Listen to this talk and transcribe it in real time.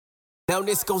Now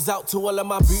this goes out to all of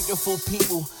my beautiful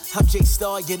people. I'm J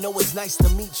Star, you know it's nice to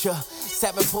meet ya.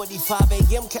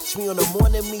 7:45 a.m. catch me on the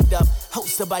morning meetup,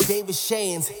 hosted by David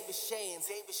Shands.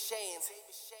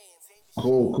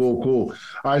 Cool. All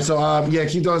right, so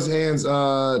keep those hands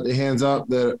up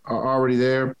that are already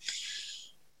there.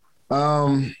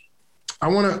 I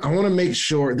want to make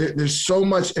sure that there's so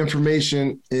much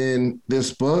information in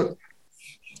this book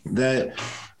that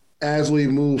as we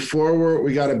move forward,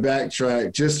 we got to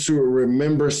backtrack just to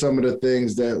remember some of the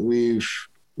things that we've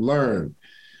learned.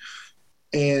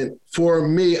 And for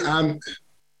me, I'm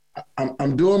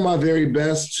doing my very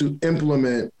best to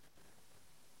implement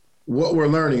what we're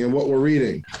learning and what we're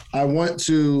reading. I want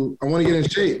to get in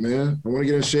shape, man. I want to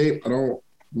get in shape. I don't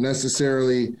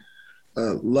necessarily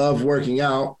love working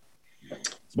out,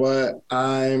 but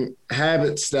I'm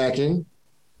habit stacking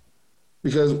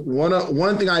because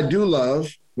one thing I do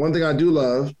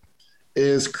love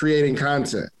is creating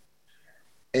content.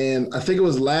 And I think it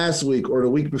was last week or the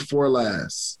week before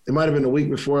last. It might have been the week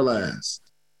before last.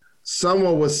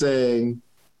 Someone was saying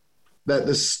that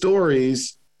the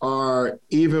stories are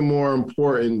even more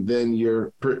important than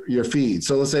your feed.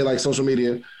 So let's say like social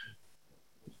media,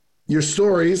 your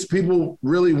stories, people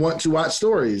really want to watch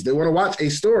stories. They want to watch a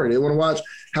story. They want to watch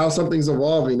how something's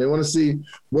evolving. They want to see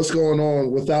what's going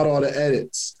on without all the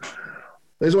edits.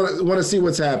 They just want to see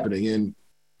what's happening. And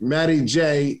Matty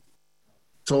J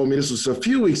told me, this was a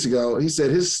few weeks ago, he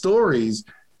said his stories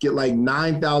get like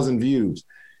 9,000 views.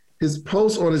 His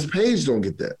posts on his page don't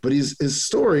get that, but his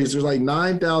stories, there's like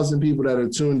 9,000 people that are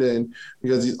tuned in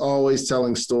because he's always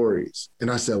telling stories. And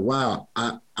I said, wow,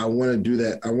 I want to do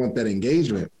that. I want that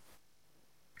engagement.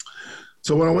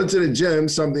 So when I went to the gym,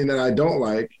 something that I don't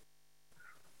like,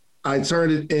 I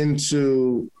turned it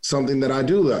into something that I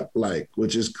do like,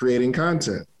 which is creating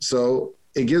content. So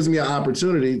it gives me an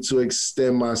opportunity to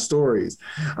extend my stories.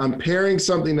 I'm pairing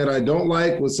something that I don't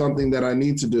like with something that I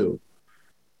need to do.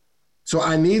 So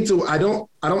I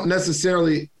don't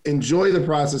necessarily enjoy the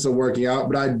process of working out,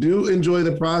 but I do enjoy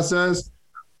the process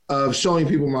of showing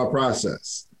people my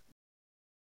process.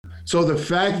 So the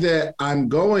fact that I'm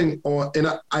going on, and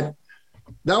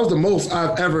that was the most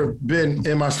I've ever been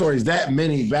in my stories, that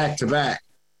many back to back.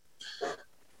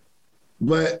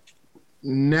 But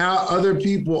now other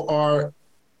people are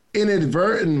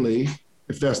inadvertently,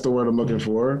 if that's the word I'm looking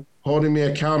for, holding me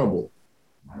accountable.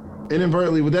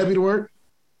 Inadvertently, would that be the word?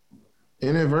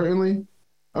 Inadvertently?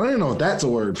 I don't even know if that's a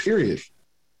word, period.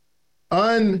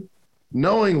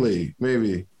 Unknowingly,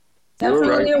 maybe.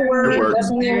 Definitely a word.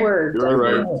 Definitely a word. You're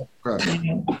right.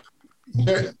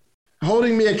 They're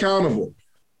holding me accountable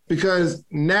because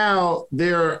now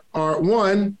there are,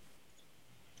 one,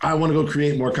 I want to go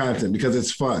create more content because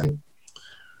it's fun.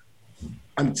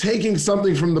 I'm taking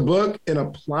something from the book and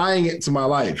applying it to my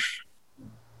life.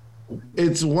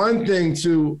 It's one thing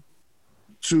to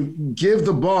give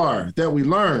the bar that we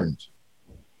learned.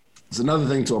 It's another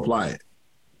thing to apply it.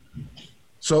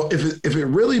 So if it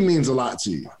really means a lot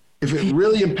to you, if it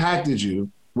really impacted you,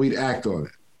 we'd act on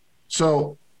it.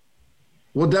 So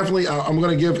we'll definitely, I'm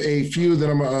going to give a few that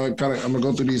I'm going to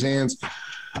go through these hands.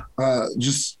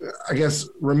 Just, I guess,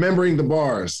 remembering the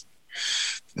bars.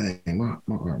 Dang,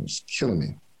 my arm is killing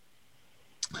me.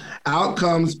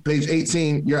 Outcomes, page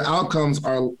 18, your outcomes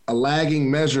are a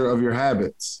lagging measure of your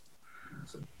habits.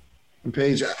 On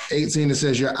page 18, it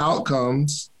says your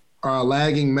outcomes are a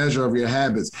lagging measure of your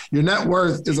habits. Your net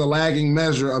worth is a lagging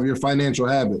measure of your financial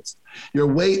habits. Your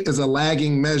weight is a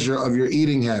lagging measure of your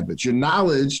eating habits. Your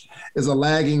knowledge is a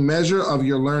lagging measure of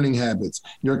your learning habits.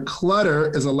 Your clutter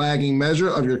is a lagging measure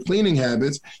of your cleaning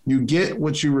habits. You get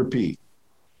what you repeat.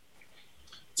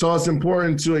 So it's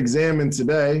important to examine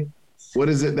today, what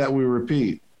is it that we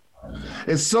repeat?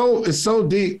 It's so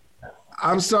deep.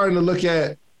 I'm starting to look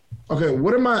at, okay,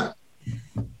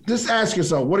 just ask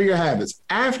yourself, what are your habits?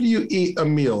 After you eat a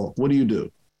meal, what do you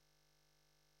do?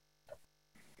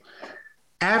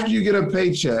 After you get a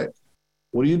paycheck,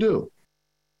 what do you do?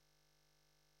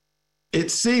 It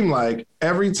seemed like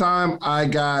every time I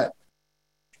got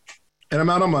an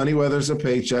amount of money, whether it's a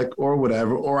paycheck or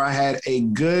whatever, or I had a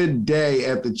good day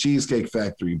at the Cheesecake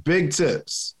Factory, big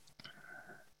tips,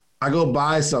 I go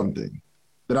buy something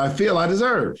that I feel I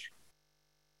deserve.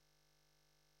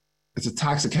 It's a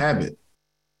toxic habit.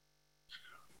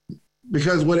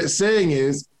 Because what it's saying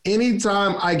is,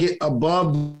 anytime I get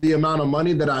above the amount of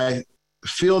money that I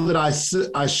feel that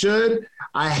I should,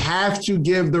 I have to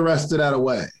give the rest of that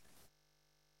away.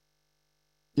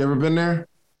 You ever been there?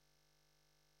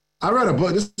 I read a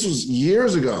book, this is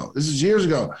years ago.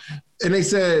 And they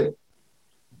said,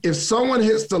 if someone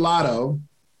hits the lotto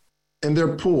and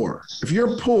they're poor, if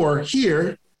you're poor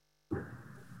here,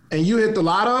 and you hit the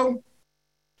lotto,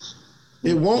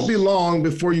 it won't be long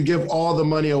before you give all the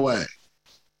money away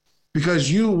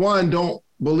because you, one, don't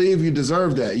believe you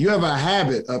deserve that. You have a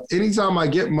habit of anytime I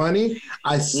get money,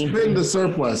 I spend the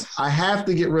surplus. I have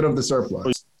to get rid of the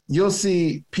surplus. You'll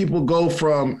see people go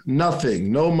from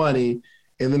nothing, no money,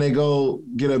 and then they go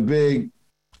get a big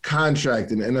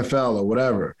contract in the NFL or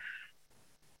whatever.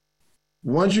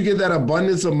 Once you get that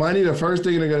abundance of money, the first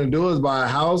thing they're going to do is buy a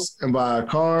house and buy a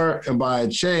car and buy a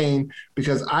chain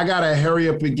because I got to hurry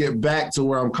up and get back to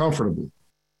where I'm comfortable.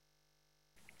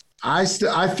 I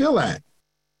feel that.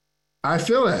 I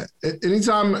feel that.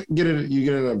 Anytime you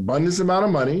get an abundance amount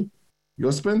of money,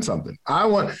 you'll spend something.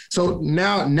 So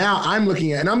now I'm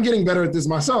looking at, and I'm getting better at this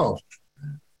myself.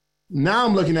 Now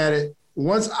I'm looking at it.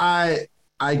 Once I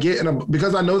get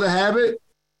because I know the habit,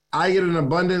 I get an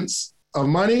abundance of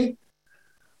money.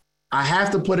 I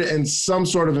have to put it in some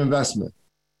sort of investment.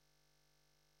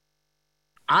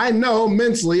 I know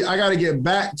mentally I got to get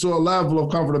back to a level of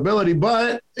comfortability,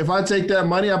 but if I take that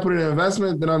money, I put it in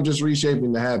investment, then I'm just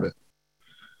reshaping the habit.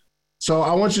 So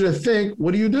I want you to think,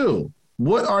 what do you do?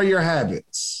 What are your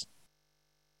habits?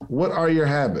 What are your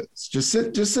habits? Just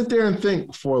sit there and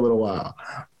think for a little while.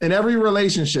 In every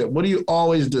relationship, what do you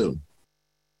always do?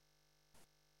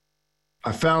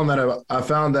 I found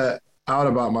that out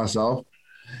about myself,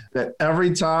 that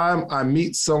every time I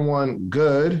meet someone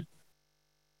good,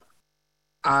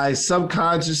 I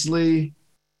subconsciously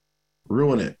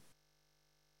ruin it.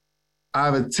 I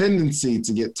have a tendency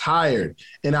to get tired,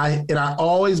 and I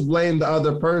always blame the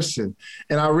other person.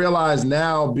 And I realize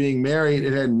now, being married,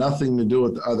 it had nothing to do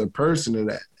with the other person.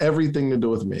 It had everything to do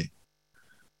with me.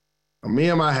 Me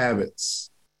and my habits.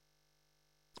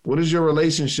 What is your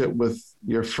relationship with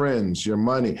your friends, your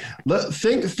money?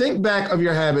 Think back of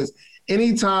your habits.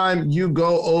 Anytime you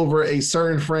go over a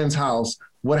certain friend's house,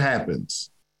 what happens?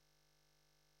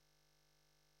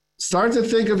 Start to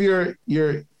think of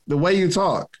the way you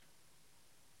talk,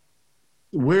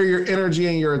 where your energy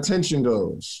and your attention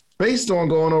goes based on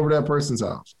going over that person's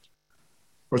house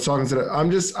or talking to them.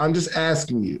 I'm just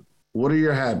asking you, what are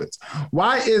your habits?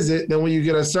 Why is it that when you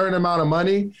get a certain amount of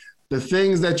money, the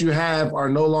things that you have are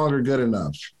no longer good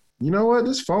enough? You know what?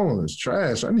 This phone is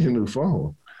trash. I need a new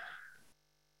phone.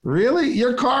 Really?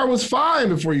 Your car was fine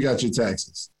before you got your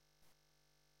taxes.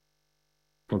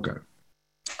 Okay.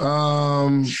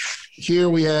 Here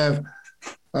we have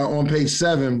on page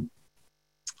 7,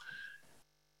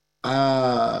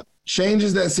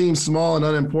 changes that seem small and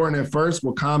unimportant at first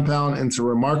will compound into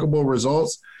remarkable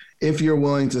results if you're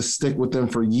willing to stick with them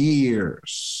for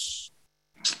years.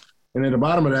 And at the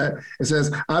bottom of that, it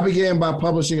says, I began by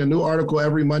publishing a new article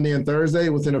every Monday and Thursday.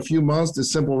 Within a few months,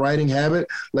 this simple writing habit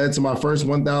led to my first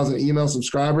 1,000 email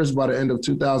subscribers by the end of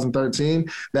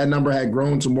 2013. That number had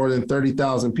grown to more than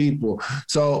 30,000 people.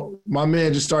 So my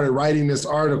man just started writing this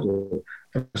article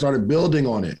and started building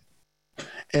on it.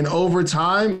 And over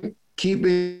time,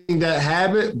 keeping that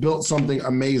habit built something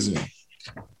amazing.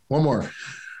 One more.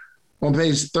 On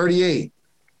page 38,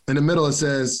 in the middle, it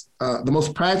says, the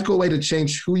most practical way to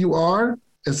change who you are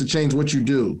is to change what you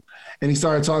do. And he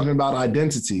started talking about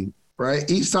identity, right?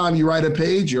 Each time you write a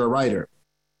page, you're a writer.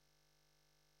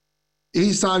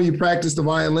 Each time you practice the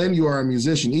violin, you are a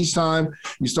musician. Each time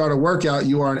you start a workout,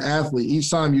 you are an athlete. Each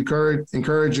time you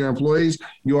encourage your employees,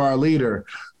 you are a leader.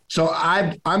 So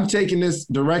I'm taking this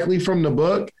directly from the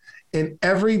book. And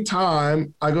every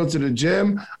time I go to the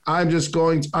gym,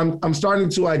 I'm starting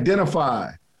to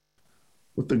identify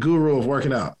with the guru of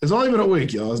working out. It's only been a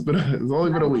week, y'all. It's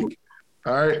only been a week.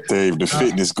 All right. Dave, the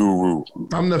fitness guru.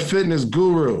 I'm the fitness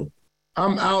guru.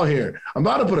 I'm out here. I'm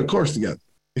about to put a course together.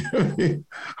 I'm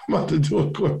about to do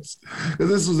a course. Because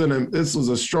this was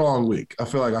a strong week. I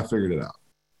feel like I figured it out.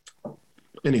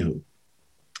 Anywho,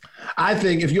 I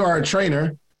think if you are a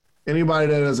trainer, anybody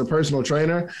that is a personal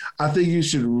trainer, I think you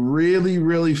should really,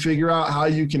 really figure out how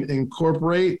you can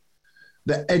incorporate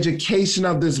the education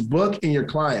of this book in your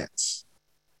clients.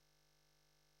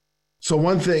 So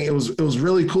one thing, it was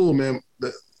really cool, man.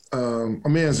 My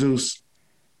man Zeus,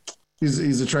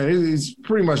 he's a trainer. He's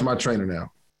pretty much my trainer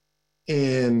now.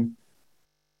 And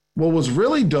what was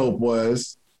really dope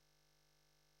was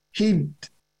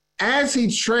as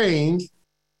he trained,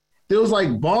 there was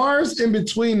like bars in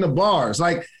between the bars.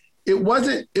 Like it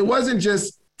wasn't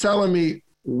just telling me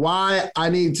why I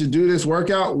need to do this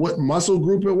workout, what muscle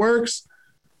group it works,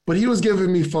 but he was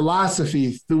giving me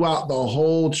philosophy throughout the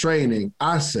whole training.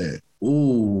 I said,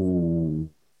 ooh.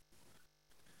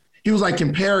 He was like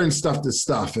comparing stuff to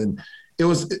stuff, and it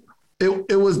was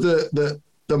the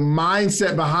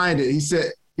mindset behind it. He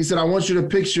said, I want you to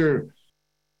picture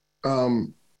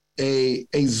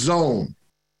a zone.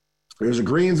 There's a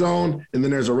green zone and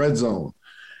then there's a red zone.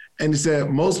 And he said,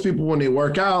 most people, when they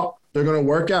work out, they're going to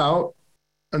work out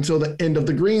until the end of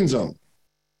the green zone.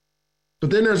 But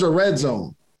then there's a red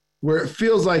zone where it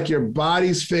feels like your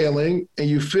body's failing and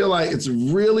you feel like it's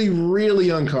really, really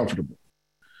uncomfortable.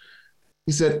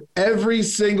 He said,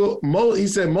 most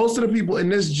of the people in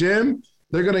this gym,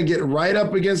 they're going to get right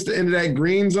up against the end of that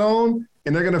green zone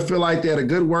and they're going to feel like they had a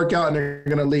good workout and they're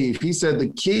going to leave. He said, the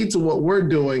key to what we're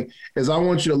doing is I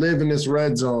want you to live in this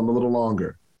red zone a little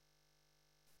longer.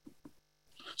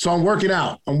 So I'm working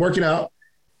out,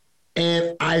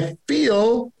 and I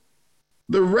feel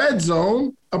the red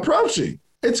zone approaching.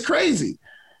 It's crazy.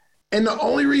 And the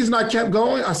only reason I kept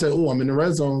going, I said, I'm in the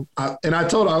red zone. And I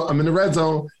told him, I'm in the red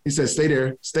zone. He said, stay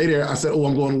there. I said,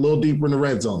 I'm going a little deeper in the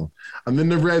red zone. I'm in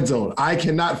the red zone. I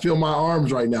cannot feel my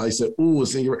arms right now. He said,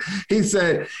 it's in your. He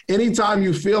said, anytime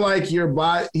you feel like your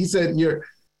body, he said,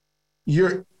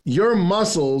 your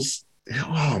muscles,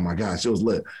 oh my gosh, it was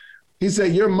lit. He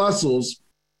said, your muscles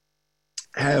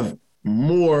have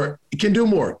more, it can do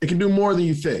more than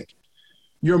you think.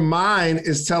 Your mind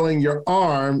is telling your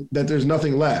arm that there's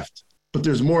nothing left, but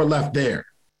there's more left there.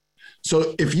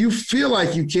 So if you feel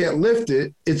like you can't lift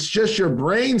it, it's just your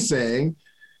brain saying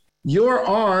your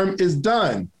arm is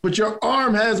done, but your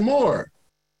arm has more.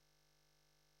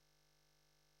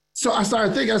 So I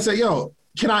started thinking, I said,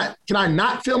 can I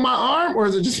not feel my arm, or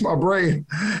is it just my brain?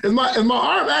 Is my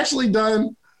arm actually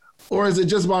done? Or is it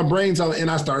just my brain telling? And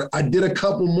I did a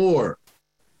couple more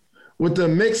with the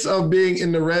mix of being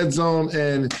in the red zone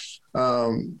and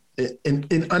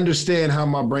understand how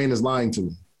my brain is lying to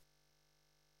me.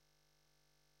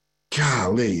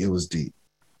 Golly, it was deep.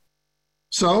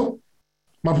 So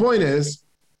my point is,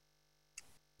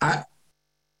 I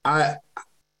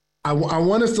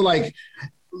want us to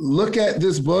look at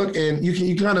this book, and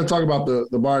you kind of talk about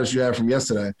the bars you had from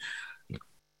yesterday,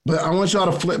 but I want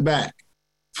y'all to flip back.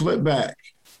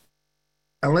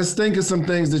 And let's think of some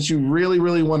things that you really,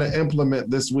 really want to implement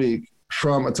this week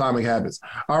from Atomic Habits.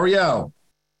 Ariel,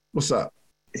 what's up?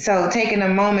 So taking a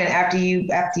moment after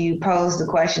you pose the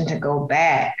question to go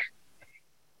back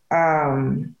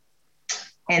and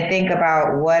think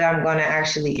about what I'm going to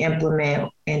actually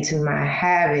implement into my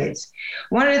habits.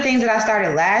 One of the things that I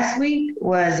started last week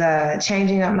was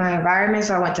changing up my environment.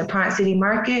 So I went to Pont City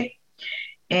Market,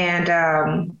 and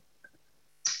I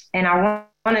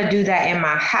want to do that in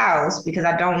my house because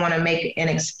I don't want to make an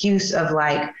excuse of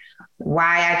why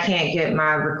I can't get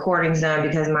my recordings done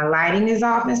because my lighting is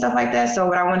off and stuff like that. So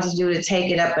what I wanted to do to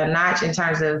take it up a notch in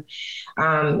terms of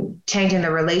changing the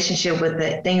relationship with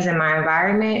the things in my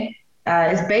environment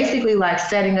is basically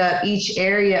setting up each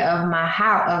area of my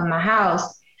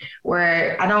house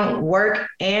where I don't work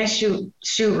and shoot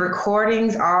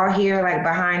recordings all here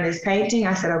behind this painting.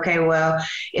 I said, okay, well,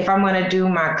 if I'm going to do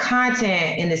my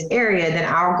content in this area,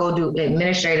 then I'll go do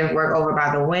administrative work over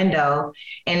by the window.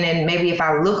 And then maybe if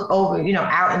I look over,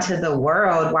 out into the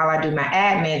world while I do my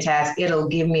admin task, it'll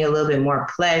give me a little bit more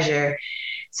pleasure.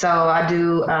 So I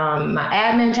do my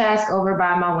admin task over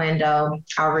by my window.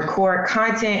 I'll record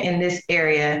content in this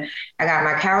area. I got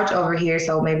my couch over here,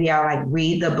 so maybe I'll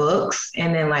read the books,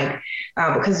 and then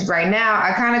because right now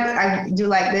I do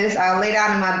this. I'll lay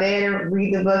down in my bed and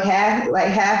read the book half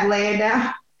laying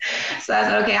down. So I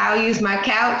said, okay, I'll use my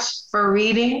couch for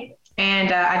reading.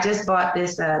 And I just bought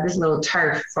this little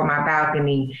turf for my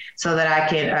balcony so that I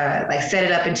can set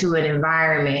it up into an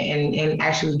environment and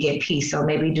actually get peace. So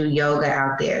maybe do yoga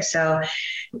out there. So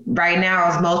right now I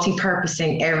was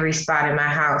multi-purposing every spot in my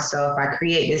house. So if I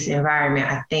create this environment,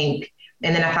 I think,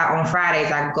 and then if on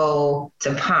Fridays I go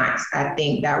to Ponce, I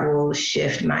think that will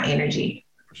shift my energy.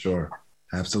 Sure.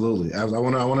 Absolutely. I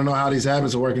want to know how these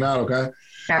habits are working out. Okay.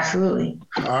 Absolutely.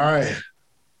 All right.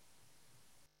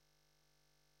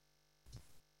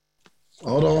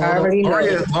 Hold on.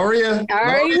 Loria.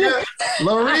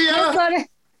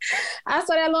 I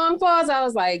saw that long pause. I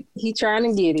was like, he trying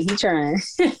to get it. He trying.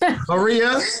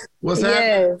 Loria, what's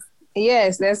happening?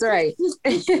 Yes, that's right.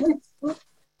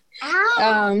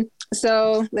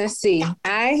 So let's see.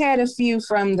 I had a few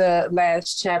from the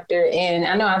last chapter, and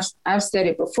I know I've said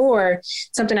it before.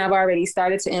 Something I've already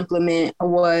started to implement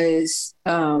was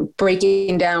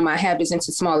breaking down my habits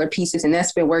into smaller pieces, and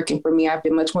that's been working for me. I've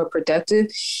been much more productive,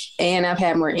 and I've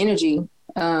had more energy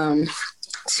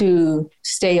to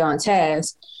stay on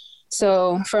task.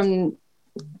 So from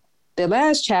the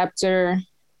last chapter,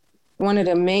 one of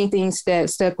the main things that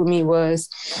stuck with me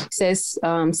says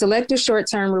select a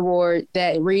short-term reward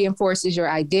that reinforces your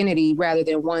identity rather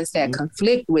than ones that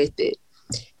conflict with it.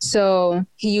 So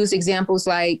he used examples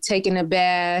like taking a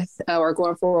bath or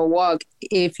going for a walk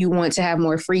if you want to have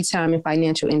more free time and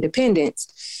financial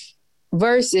independence.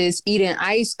 versus eating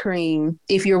ice cream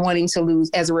if you're wanting to lose,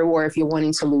 as a reward, if you're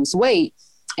wanting to lose weight.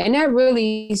 And that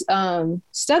really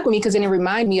stuck with me, because then it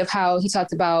reminded me of how he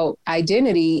talked about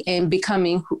identity and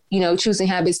becoming, choosing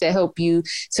habits that help you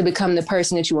to become the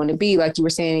person that you want to be. Like you were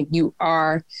saying, you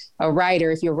are a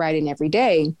writer if you're writing every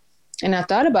day. And I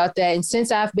thought about that. And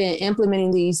since I've been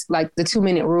implementing these, like the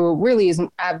 2-minute rule really is,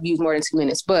 I've used more than 2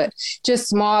 minutes, but just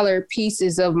smaller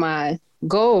pieces of my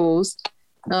goals,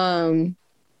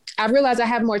 I realized I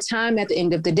have more time at the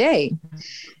end of the day.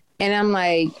 And I'm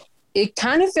like, it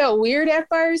kind of felt weird at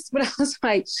first, but I was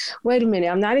like, wait a minute,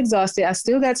 I'm not exhausted. I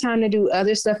still got time to do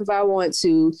other stuff if I want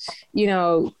to.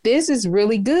 This is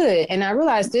really good. And I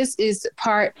realized this is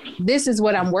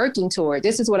what I'm working toward.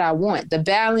 This is what I want. The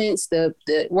balance, the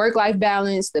work-life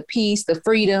balance, the peace, the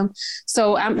freedom.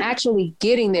 So I'm actually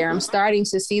getting there. I'm starting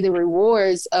to see the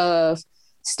rewards of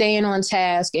staying on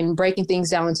task and breaking things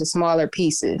down into smaller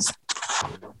pieces.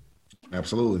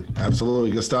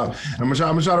 Absolutely. Good stuff. I'm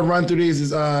gonna try to run through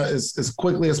these as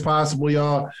quickly as possible,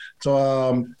 y'all.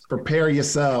 So prepare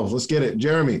yourselves. Let's get it.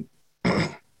 Jeremy.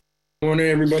 Morning,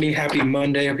 everybody. Happy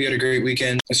Monday. Hope you had a great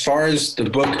weekend. As far as the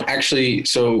book, actually,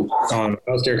 so I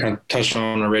was there kind of touched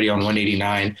on already on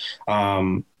 189.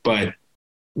 But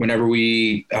whenever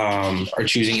we are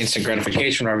choosing instant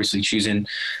gratification, we're obviously choosing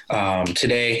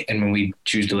today. And when we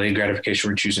choose delayed gratification,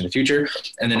 we're choosing the future.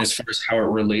 And then as far as how it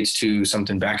relates to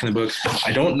something back in the book,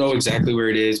 I don't know exactly where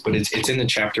it is, but it's in the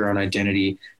chapter on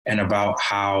identity and about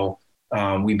how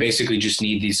we basically just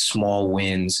need these small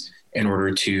wins in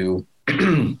order to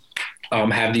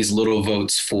have these little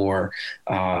votes for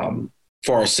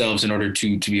ourselves in order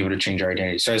to be able to change our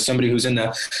identity. So as somebody who's in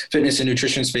the fitness and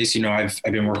nutrition space, I've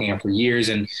been working out for years,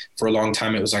 and for a long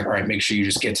time it was like, all right, make sure you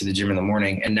just get to the gym in the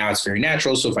morning. And now it's very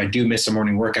natural. So if I do miss a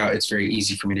morning workout, it's very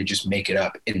easy for me to just make it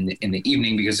up in the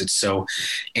evening because it's so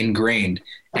ingrained.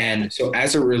 And so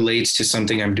as it relates to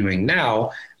something I'm doing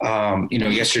now,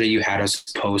 yesterday you had us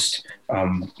post,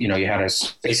 you had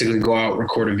us basically go out,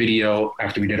 record a video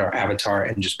after we did our avatar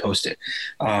and just post it.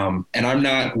 And I'm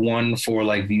not one for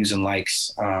like views and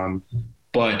likes.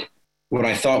 But what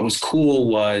I thought was cool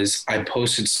was I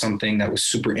posted something that was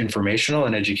super informational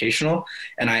and educational.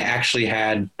 And I actually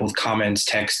had both comments,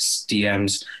 texts,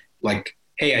 DMs, like,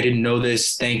 hey, I didn't know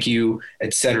this. Thank you,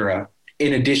 etc.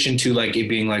 In addition to like it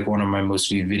being like one of my most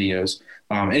viewed videos.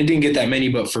 And it didn't get that many,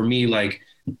 but for me, like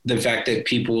the fact that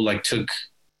people like took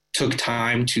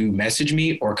time to message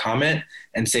me or comment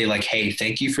and say like, hey,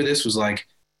 thank you for this was like,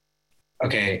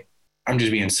 okay, I'm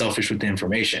just being selfish with the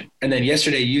information. And then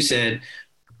yesterday you said,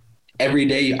 every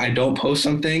day I don't post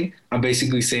something, I'm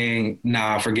basically saying,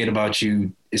 nah, forget about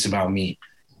you. It's about me.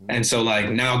 And so like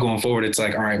now going forward, it's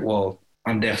like, all right, well,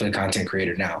 I'm definitely a content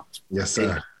creator now. Yes,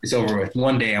 sir. It's over with.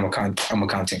 One day I'm a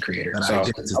content creator. So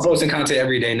I'm posting content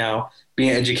every day now,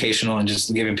 being educational and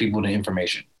just giving people the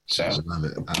information. So I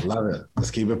love it.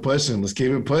 Let's keep it pushing.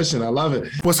 I love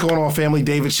it. What's going on, family?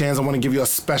 David Shands. I want to give you a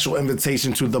special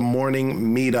invitation to the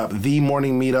morning meetup,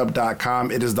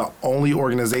 themorningmeetup.com. It is the only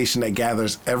organization that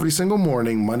gathers every single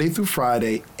morning, Monday through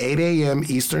Friday, 8 a.m.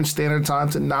 Eastern Standard Time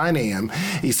to 9 a.m.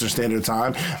 Eastern Standard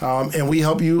Time. And we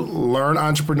help you learn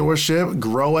entrepreneurship,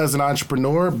 grow as an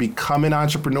entrepreneur, become an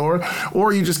entrepreneur,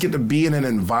 or you just get to be in an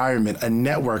environment, a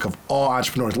network of all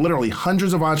entrepreneurs. Literally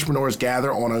hundreds of entrepreneurs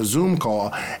gather on a Zoom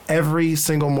call every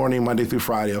single morning, Monday through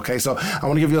Friday. Okay, so I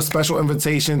want to give you a special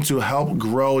invitation to help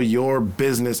grow your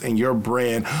business and your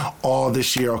brand all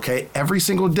this year. Okay, every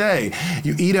single day,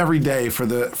 you eat every day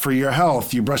for your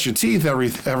health. You brush your teeth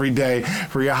every day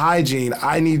for your hygiene.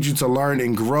 I need you to learn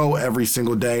and grow every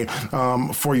single day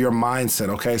for your mindset.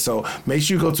 Okay, so make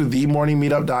sure you go to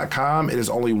themorningmeetup.com. It is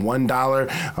only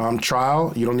 $1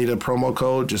 trial. You don't need a promo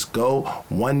code. Just go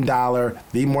 $1.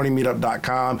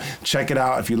 Themorningmeetup.com. Check it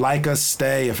out. If you like us,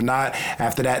 stay. If not,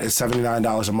 after that, it's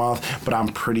 $79 a month, but I'm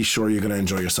pretty sure you're going to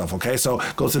enjoy yourself, okay? So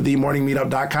go to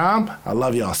themorningmeetup.com. I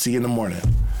love y'all. See you in the morning.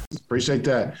 Appreciate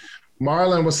that.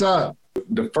 Marlon, what's up?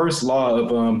 The first law of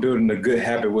building a good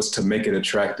habit was to make it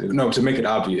attractive. No, to make it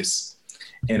obvious.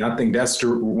 And I think that's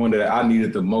the one that I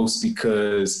needed the most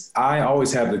because I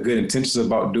always have the good intentions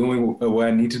about doing what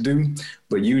I need to do,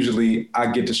 but usually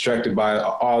I get distracted by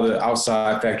all the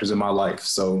outside factors in my life.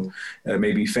 So it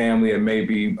may be family, it may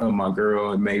be my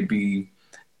girl, it may be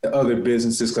other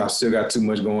businesses because I've still got too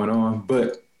much going on.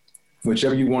 But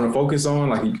whichever you want to focus on,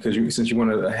 like, because since you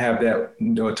want to have that,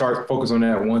 target focus on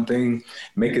that one thing,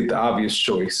 make it the obvious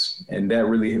choice. And that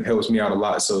really helps me out a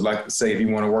lot. So like, say if you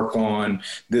want to work on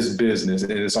this business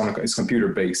and it's computer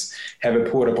based, have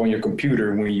it pulled up on your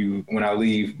computer when I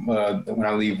leave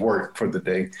work for the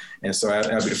day. And so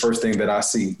that'll be the first thing that I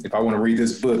see. If I want to read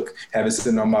this book, have it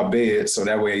sitting on my bed. So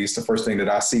that way it's the first thing that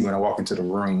I see when I walk into the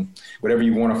room. Whatever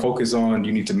you want to focus on,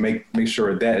 you need to make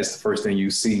sure that is the first thing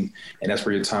you see. And that's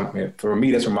where your time, for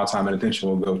me, that's where my time and attention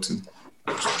will go to.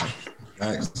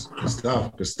 Nice.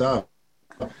 Good stuff.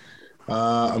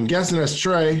 I'm guessing that's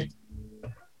Trey.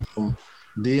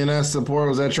 DNS support,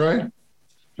 was that Trey?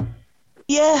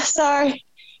 Yeah, sorry.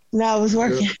 No, I was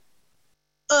working.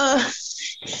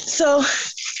 So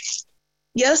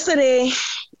yesterday,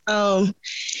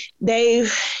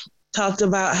 Dave talked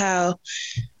about how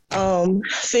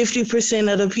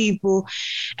 50% of the people,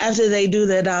 after they do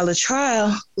their dollar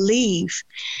trial, leave.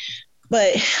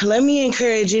 But let me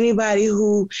encourage anybody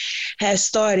who has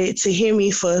started to hear me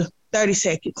for 30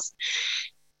 seconds.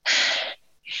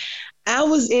 I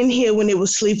was in here when it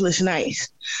was sleepless nights.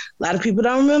 A lot of people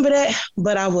don't remember that,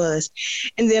 but I was.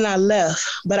 And then I left,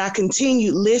 but I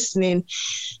continued listening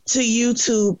to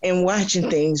YouTube and watching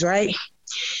things, right?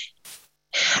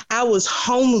 I was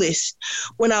homeless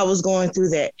when I was going through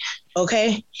that,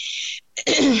 okay?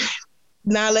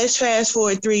 Now let's fast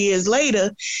forward 3 years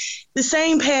later. The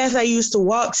same path I used to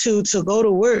walk to go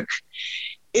to work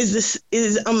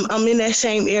I'm in that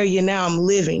same area now. I'm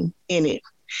living in it.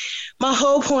 My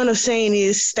whole point of saying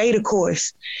is stay the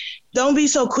course. Don't be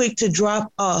so quick to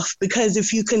drop off, because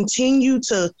if you continue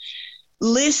to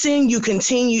listen,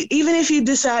 even if you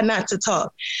decide not to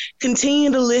talk, continue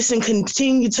to listen,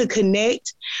 continue to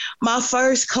connect. My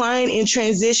first client in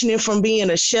transitioning from being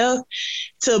a chef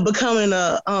to becoming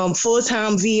a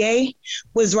full-time VA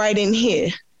was right in here.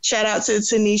 Shout out to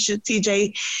Tanisha,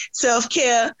 TJ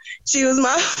Self-Care. She was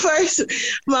my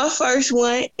first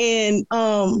one.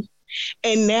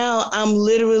 And now I'm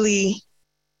literally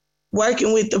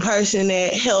working with the person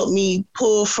that helped me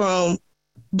pull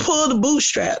the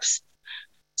bootstraps.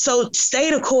 So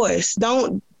stay the course.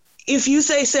 If you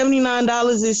say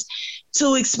 $79 is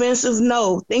too expensive,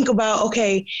 no. Think about,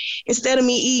 okay, instead of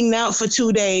me eating out for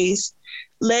 2 days,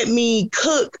 let me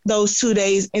cook those 2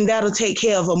 days, and that'll take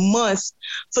care of a month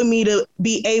for me to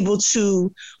be able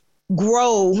to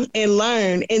grow and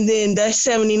learn. And then that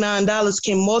 $79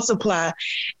 can multiply,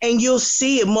 and you'll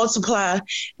see it multiply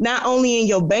not only in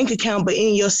your bank account, but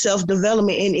in your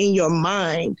self-development and in your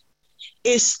mind.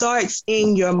 It starts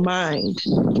in your mind.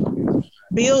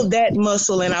 Build that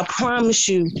muscle, and I promise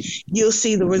you'll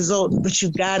see the results, but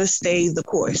you gotta stay the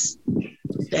course.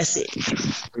 That's it.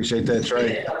 Appreciate that,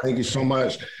 Trey. Thank you so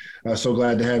much. So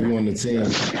glad to have you on the team.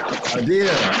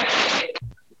 Adia.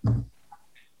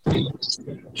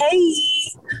 Hey.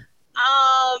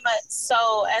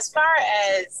 So as far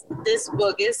as this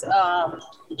book is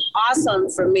awesome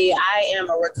for me, I am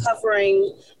a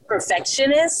recovering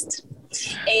perfectionist.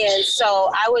 And so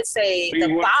I would say the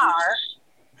bar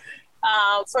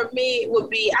for me would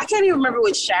be, I can't even remember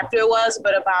which chapter it was,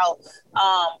 but about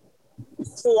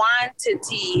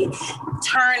quantity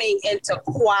turning into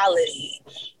quality.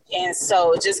 And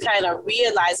so just kind of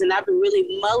realizing, I've been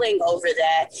really mulling over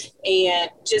that and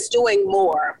just doing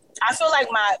more. I feel like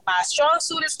my strong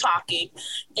suit is talking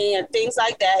and things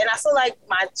like that. And I feel like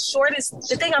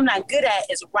the thing I'm not good at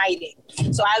is writing.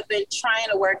 So I've been trying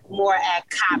to work more at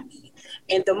copy.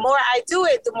 And the more I do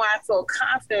it, the more I feel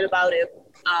confident about it.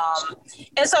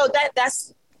 And so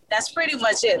that's pretty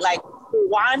much it. Like,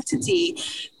 quantity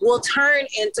will turn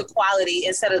into quality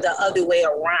instead of the other way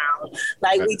around.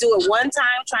 Like, we do it one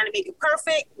time trying to make it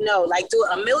perfect. No, like, do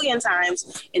it a million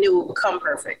times and it will become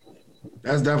perfect.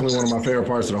 That's definitely one of my favorite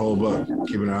parts of the whole book,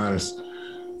 keeping it honest.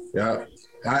 Yeah.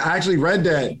 I actually read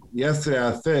that yesterday,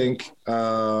 I think.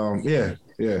 No,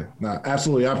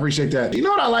 absolutely. I appreciate that. You know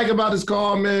what I like about this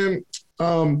call, man?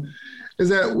 Is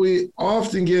that we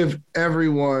often give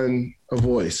everyone a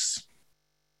voice.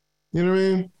 You know what I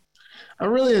mean? I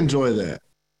really enjoy that.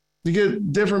 You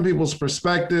get different people's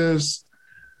perspectives,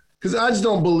 because I just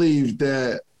don't believe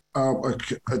that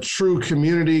a true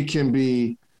community can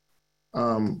be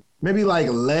maybe like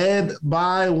led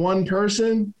by one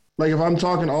person. Like, if I'm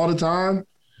talking all the time,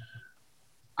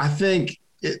 I think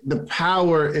the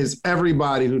power is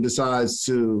everybody who decides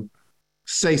to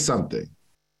say something,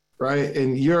 right?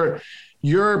 And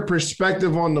your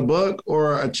perspective on the book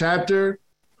or a chapter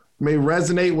may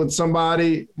resonate with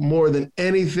somebody more than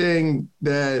anything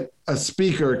that a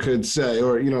speaker could say,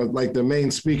 or, you know, like the main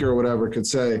speaker or whatever could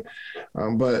say.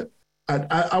 But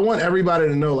I want everybody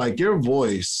to know, like, your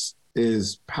voice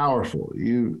is powerful.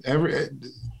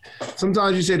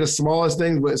 Sometimes you say the smallest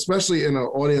things, but especially in an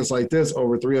audience like this,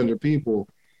 over 300 people,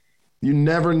 you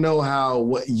never know how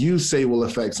what you say will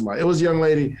affect somebody. It was a young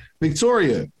lady,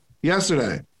 Victoria,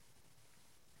 yesterday.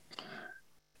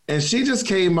 And she just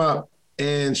came up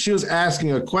and she was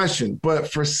asking a question,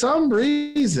 but for some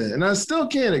reason, and I still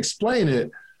can't explain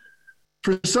it,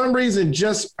 for some reason,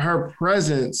 just her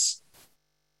presence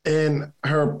and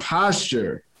her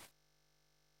posture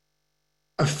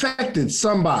affected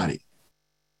somebody.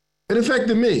 It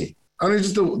affected me. I mean,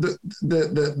 just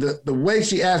the way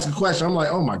she asked a question, I'm like,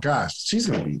 oh my gosh, she's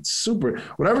gonna be super.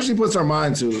 Whatever she puts her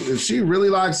mind to, if she really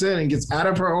locks in and gets out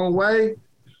of her own way,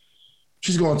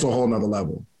 she's going to a whole nother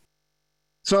level.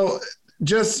 So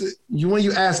just when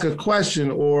you ask a question,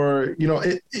 or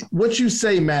what you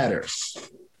say matters.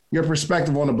 Your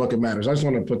perspective on the book, it matters. I just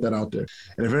want to put that out there.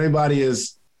 And if anybody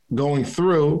is going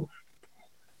through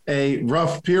a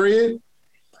rough period,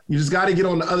 you just got to get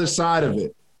on the other side of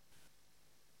it.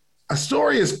 A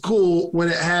story is cool when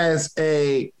it has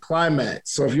a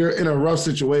climax. So if you're in a rough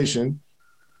situation,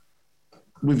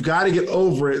 we've got to get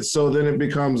over it so then it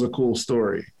becomes a cool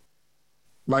story.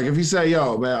 Like if you say,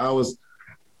 yo, man,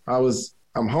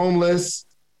 I'm homeless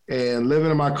and living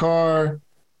in my car.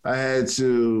 I had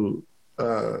to,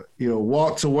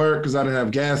 walk to work because I didn't have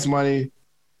gas money.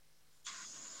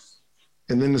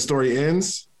 And then the story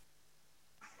ends.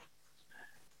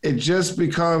 It just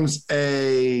becomes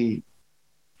a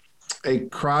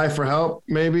cry for help,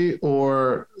 maybe,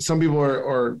 or some people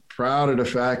are proud of the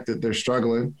fact that they're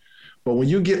struggling. But when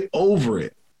you get over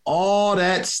it, all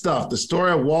that stuff, the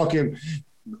story of walking,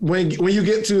 when you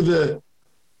get to the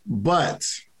but,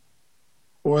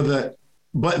 or the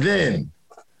but then,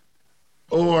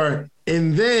 or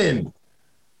and then,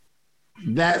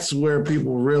 that's where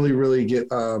people really, really get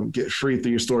free through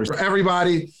your stories. For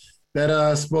everybody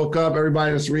that spoke up,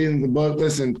 everybody that's reading the book,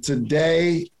 listen,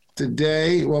 today,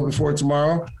 well, before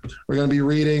tomorrow, we're going to be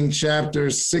reading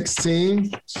chapter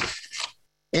 16.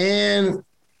 And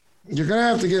you're going to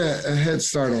have to get a head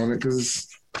start on it because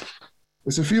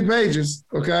it's a few pages,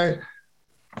 okay?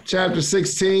 Chapter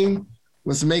 16,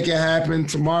 let's make it happen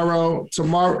tomorrow.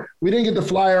 We didn't get the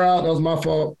flyer out. That was my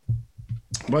fault.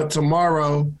 But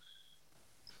tomorrow,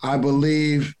 I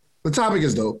believe the topic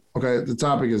is dope, okay? The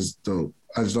topic is dope.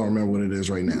 I just don't remember what it is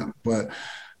right now. But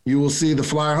you will see the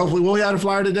flyer. Hopefully, will we have a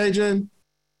flyer today, Jen?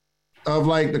 Of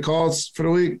like the calls for the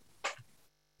week?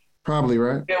 Probably,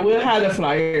 right? Yeah, we'll have the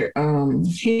flyer.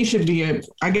 He should be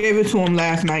I gave it to him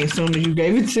last night as soon as you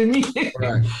gave it to me.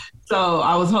 Right. So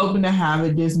I was hoping to have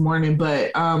it this morning.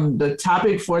 But the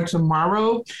topic for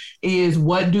tomorrow is,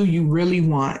 what do you really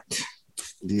want?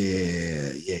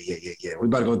 Yeah. We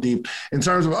about to go deep in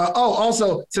terms of,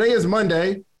 also today is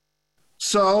Monday.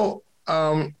 So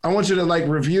I want you to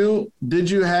review. Did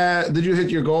you hit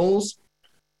your goals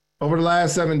over the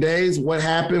last 7 days? What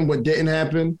happened? What didn't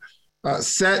happen?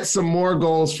 Set some more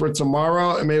goals for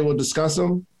tomorrow and maybe we'll discuss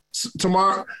them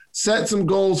tomorrow. Set some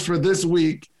goals for this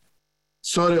week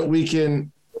so that we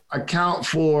can account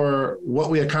for what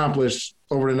we accomplished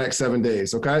over the next 7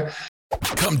 days. Okay.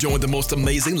 Come join the most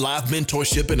amazing live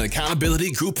mentorship and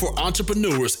accountability group for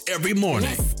entrepreneurs every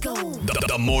morning.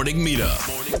 The Morning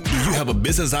Meetup. Do you have a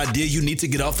business idea you need to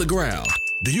get off the ground?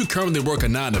 Do you currently work a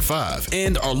 9-to-5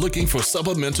 and are looking for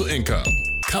supplemental income?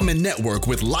 Come and network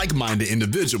with like-minded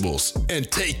individuals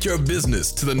and take your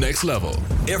business to the next level.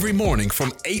 Every morning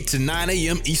from 8 to 9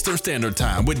 a.m. Eastern Standard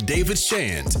Time with David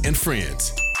Shands and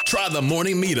friends. Try the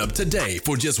Morning Meetup today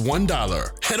for just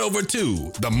 $1. Head over to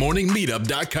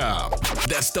themorningmeetup.com.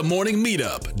 That's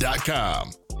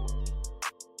themorningmeetup.com.